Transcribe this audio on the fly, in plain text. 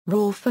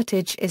Raw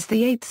Footage is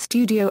the eighth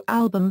studio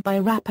album by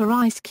rapper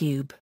Ice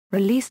Cube,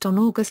 released on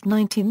August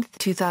 19,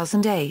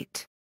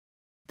 2008.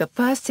 The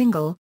first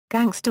single,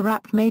 Gangsta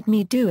Rap Made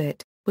Me Do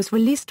It, was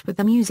released with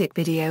a music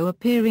video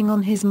appearing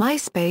on his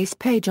MySpace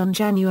page on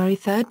January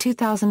 3,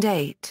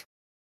 2008.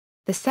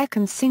 The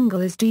second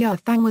single is Do Ya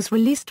Thang was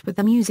released with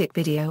a music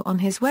video on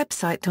his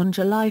website on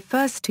July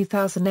 1,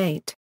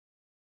 2008.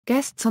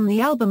 Guests on the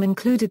album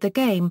included The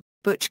Game,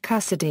 Butch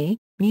Cassidy,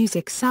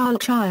 Musiq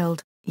Soulchild,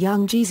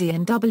 Young Jeezy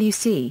and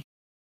WC.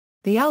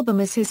 The album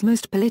is his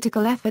most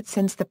political effort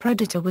since The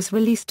Predator was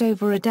released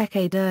over a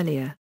decade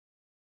earlier.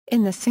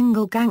 In the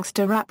single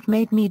Gangsta Rap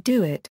Made Me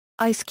Do It,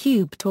 Ice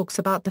Cube talks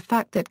about the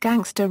fact that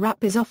gangsta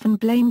rap is often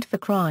blamed for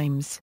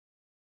crimes.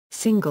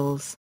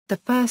 Singles: the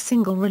first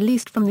single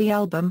released from the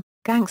album,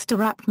 Gangsta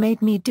Rap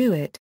Made Me Do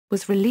It,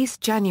 was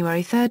released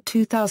January 3,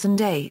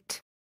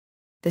 2008.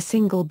 The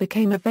single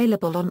became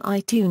available on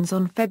iTunes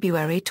on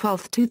February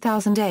 12,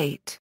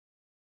 2008.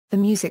 The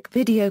music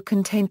video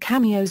contained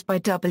cameos by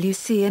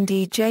WC and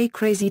DJ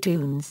Crazy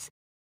Tunes.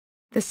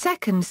 The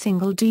second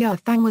single Do Ya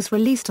Thang was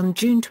released on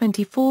June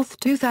 24,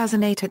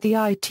 2008 at the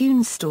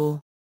iTunes Store.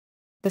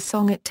 The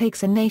song It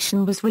Takes a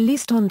Nation was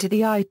released onto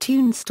the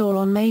iTunes Store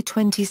on May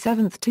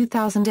 27,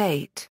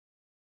 2008.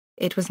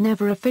 It was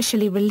never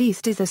officially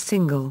released as a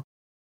single.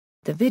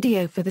 The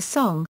video for the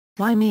song,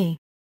 Why Me?,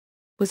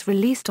 was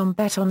released on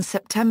BET on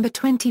September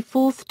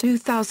 24,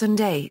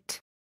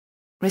 2008.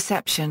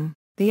 Reception: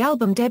 the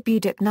album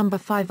debuted at number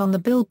 5 on the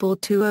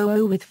Billboard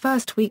 200 with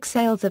first-week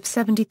sales of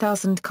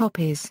 70,000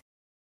 copies.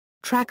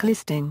 Track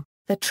listing: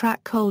 the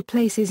track Cold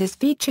Places is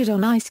featured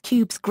on Ice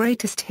Cube's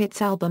greatest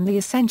hits album The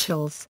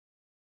Essentials.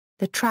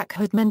 The track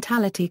Hood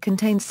Mentality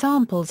contains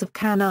samples of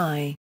Can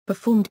I,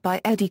 performed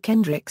by Eddie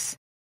Kendricks.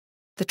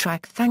 The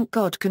track Thank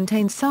God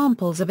contains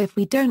samples of If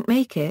We Don't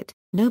Make It,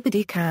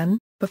 Nobody Can,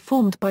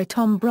 performed by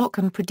Tom Brock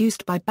and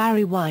produced by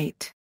Barry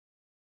White.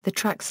 The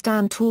track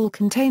Stand Tall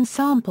contains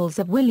samples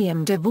of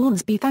William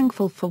DeVaughn's Be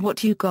Thankful for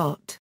What You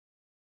Got.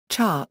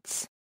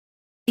 Charts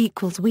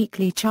 =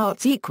 Weekly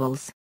charts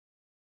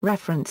 =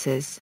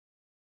 References.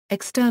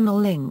 External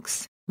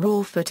links: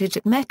 Raw Footage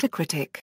at Metacritic.